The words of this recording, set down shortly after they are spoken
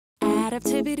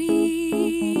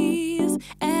Adaptivities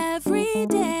every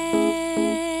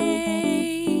day.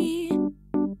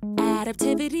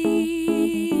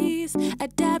 Adaptivities,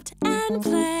 adapt and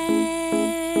play.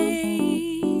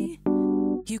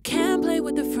 You can play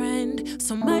with a friend,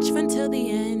 so much fun till the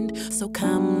end. So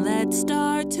come, let's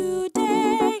start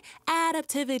today.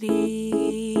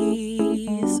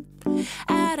 Adaptivities,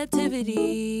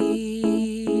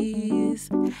 adaptivities,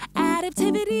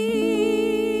 adaptivities.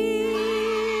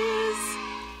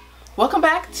 Welcome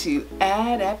back to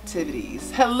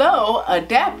Adaptivities. Hello,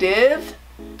 adaptive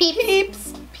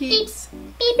peeps. Peeps. Peeps,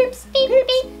 peep, peep, peep,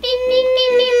 peep, peep,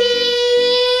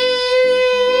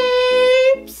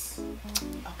 peeps.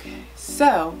 Okay,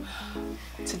 so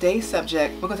today's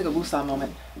subject, we're gonna take a woosah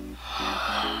moment.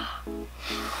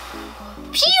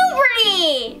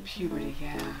 Puberty! Puberty,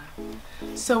 yeah.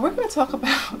 So we're gonna talk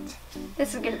about.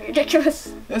 This is gonna be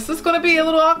ridiculous. This is gonna be a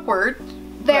little awkward.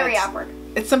 Very but awkward.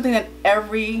 It's something that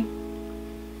every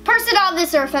Person on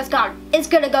this earth is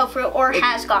gonna go through, or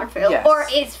has gone through, yes. or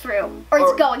is through, or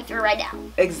is going through right now.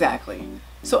 Exactly.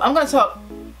 So I'm gonna talk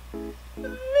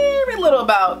very little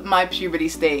about my puberty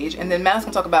stage, and then Madeline's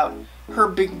gonna talk about her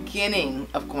beginning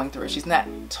of going through it. She's not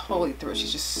totally through it,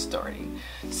 she's just starting.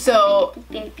 So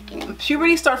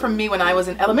puberty started for me when I was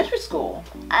in elementary school.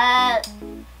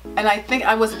 And I think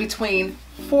I was between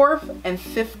 4th and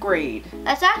 5th grade.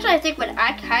 That's actually, I think, when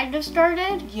I kind of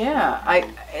started. Yeah,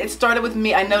 it started with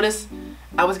me. I noticed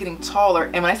I was getting taller,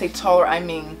 and when I say taller, I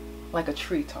mean like a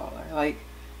tree taller. Like,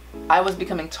 I was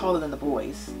becoming taller than the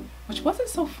boys, which wasn't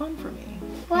so fun for me.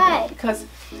 Why? You know, because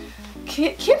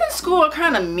kids in school are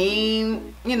kind of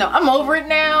mean. You know, I'm over it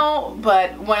now,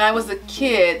 but when I was a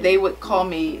kid, they would call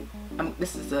me, I'm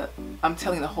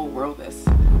telling the whole world this.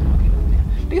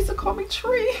 They used to call me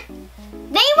Tree.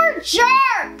 They were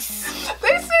jerks!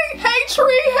 They say, hey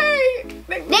Tree, hey!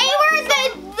 They were the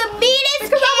meanest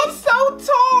because kids! I was so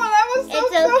tall and I was so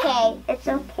tall. It's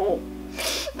okay.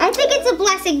 I think it's a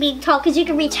blessing being tall because you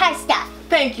can reach high stuff.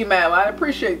 Thank you, ma'am. I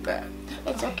appreciate that.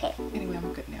 It's okay. Anyway,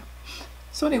 I'm good now.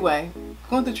 So anyway,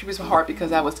 going through puberty was hard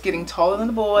because I was getting taller than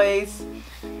the boys.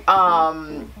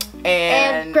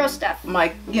 And gross stuff.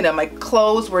 My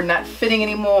clothes were not fitting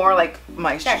anymore. Like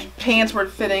my pants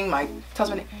weren't fitting, my tops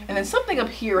weren't. And then something up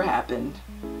here happened.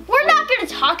 We're not going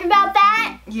to talk about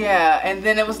that. Yeah, and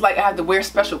then it was like I had to wear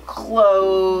special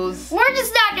clothes. We're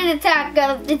just not going to talk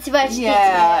about it too much.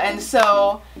 Yeah, and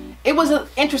so it was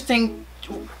interesting,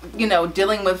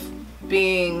 dealing with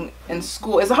being in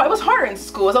school. It was harder in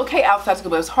school. It was okay outside school,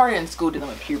 but it was harder in school dealing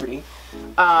with puberty.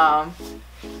 But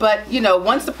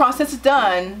once the process is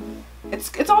done,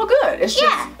 it's all good. It's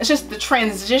just the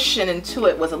transition into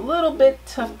it was a little bit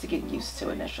tough to get used to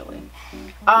initially.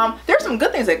 There's some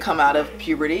good things that come out of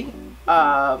puberty.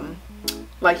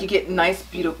 Like you get nice,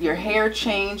 beautiful, your hair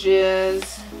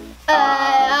changes.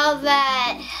 All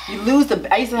that. You lose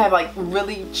I used to have like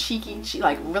really cheeky,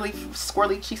 like really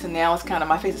squirrely cheeks, and now it's kind of,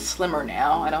 my face is slimmer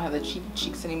now. I don't have the cheeky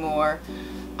cheeks anymore.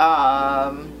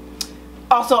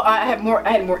 Also, I had more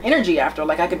energy after.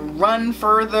 Like I could run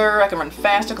further, I can run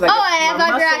faster because I have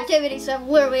hyperactivity, so I'm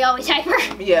literally always hyper.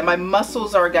 Yeah, my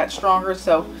muscles got stronger.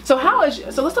 So let's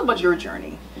talk about your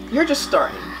journey. You're just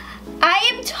starting. I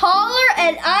am taller,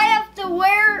 and I have to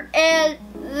wear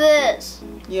this.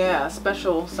 Yeah,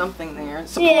 special something there.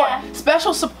 Support. Yeah.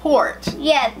 Special support.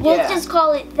 Yeah, we'll just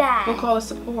call it that. We'll call it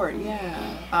support.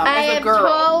 Yeah. I as a am girl.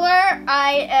 taller.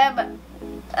 I am.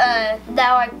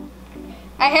 Now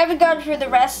I haven't gone through the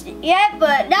rest yet,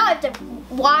 but now I have to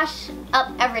wash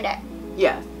up every day.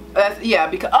 Yeah,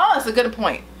 because that's a good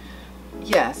point.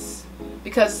 Yes,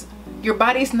 because your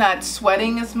body's not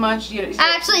sweating as much.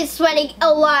 Actually, sweating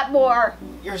a lot more.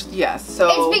 So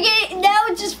it's beginning now.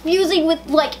 It's just fusing with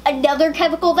like another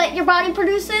chemical that your body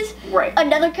produces. Right.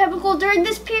 Another chemical during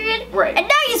this period. Right. And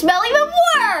now you smell even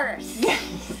worse.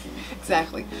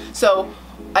 Exactly. So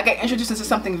I got introduced into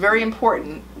something very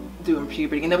important during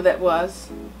puberty. You know what that was?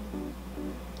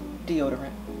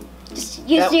 Deodorant. Just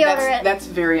use deodorant. That's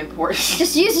very important.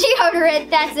 Just use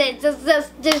deodorant. That's it. Just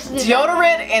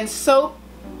deodorant and soap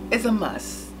is a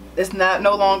must. It's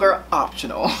no longer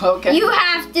optional. Okay. You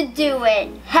have to do it.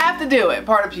 Have to do it.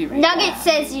 Part of puberty. Nugget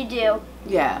says you do.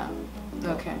 Yeah.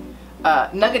 Okay.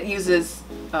 Nugget uses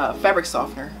fabric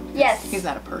softener. Yes. He's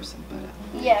not a person, but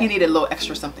yeah. He needed a little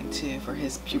extra something too for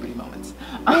his puberty moments.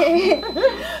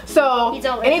 So,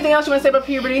 anything else you want to say about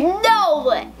puberty?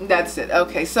 No. That's it.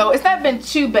 Okay. So it's not been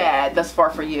too bad thus far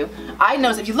for you. I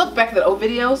noticed if you look back at the old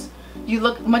videos, you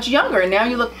look much younger, and now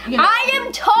you look, you know. I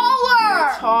am taller.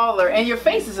 You're taller, and your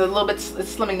face is a little bit,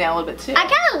 it's slimming down a little bit too. I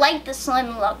kind of like the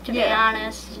slim look, to be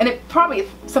honest. And it probably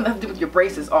something to do with your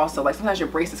braces also. Like sometimes your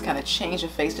braces kind of change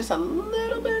your face just a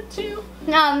little bit too.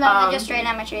 No, they just straighten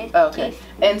out my teeth. Okay.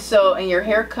 And so, and your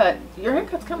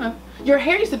haircut's kind of. Your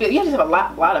hair used to be. You used to have a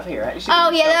lot of hair. Right?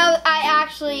 Oh yeah, I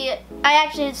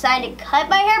actually decided to cut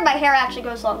my hair. My hair actually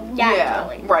goes long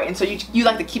naturally. Yeah, right. And so you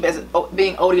like to keep it as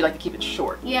being older. You like to keep it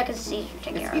short. Yeah, because it's easier to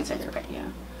take care of. It's easier. Yeah.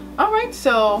 All right.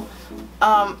 So,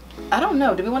 I don't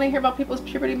know. Do we want to hear about people's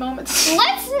puberty moments?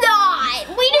 Let's not.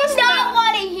 We do not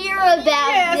want to hear about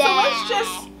that. Yeah. So let's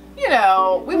just, you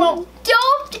know, we won't.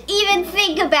 Don't even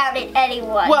think about it,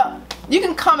 anyone. Well, you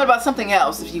can comment about something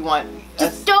else if you want.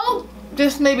 Just don't.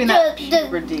 Just maybe not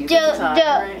puberty this time,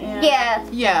 right? Yeah.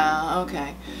 Yeah,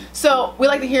 okay. So we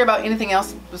like to hear about anything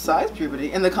else besides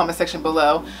puberty in the comment section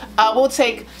below. We'll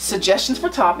take suggestions for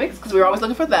topics because we're always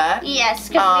looking for that. Yes,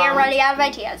 because we are running out of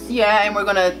ideas. Yeah, and we're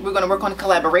gonna work on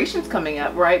collaborations coming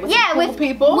up, right? With some cool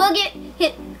people. We'll get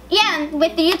and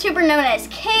with the YouTuber known as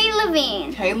Kay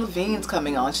Levine. Kay Levine's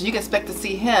coming on, so you can expect to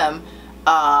see him.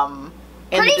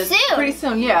 Pretty soon. Pretty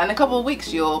soon, yeah. In a couple of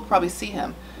weeks, you'll probably see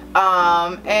him.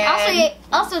 And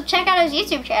also check out his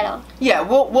YouTube channel. Yeah,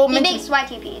 we'll mention. He makes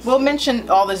YTPs. We'll mention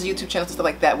all his YouTube channels and stuff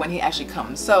like that when he actually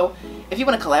comes. So if you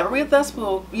want to collaborate with us,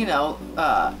 we'll, you know,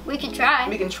 we can try.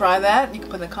 We can try that. You can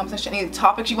put in the comment section any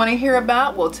topics you want to hear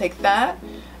about. We'll take that.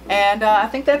 And I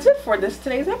think that's it for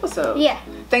today's episode. Yeah.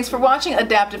 Thanks for watching,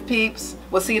 Adaptive Peeps.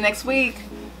 We'll see you next week.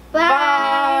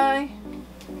 Bye.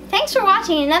 Thanks for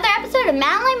watching another episode of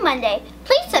Madeline Monday.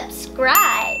 Please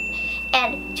subscribe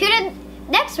and tune in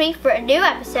next week for a new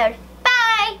episode.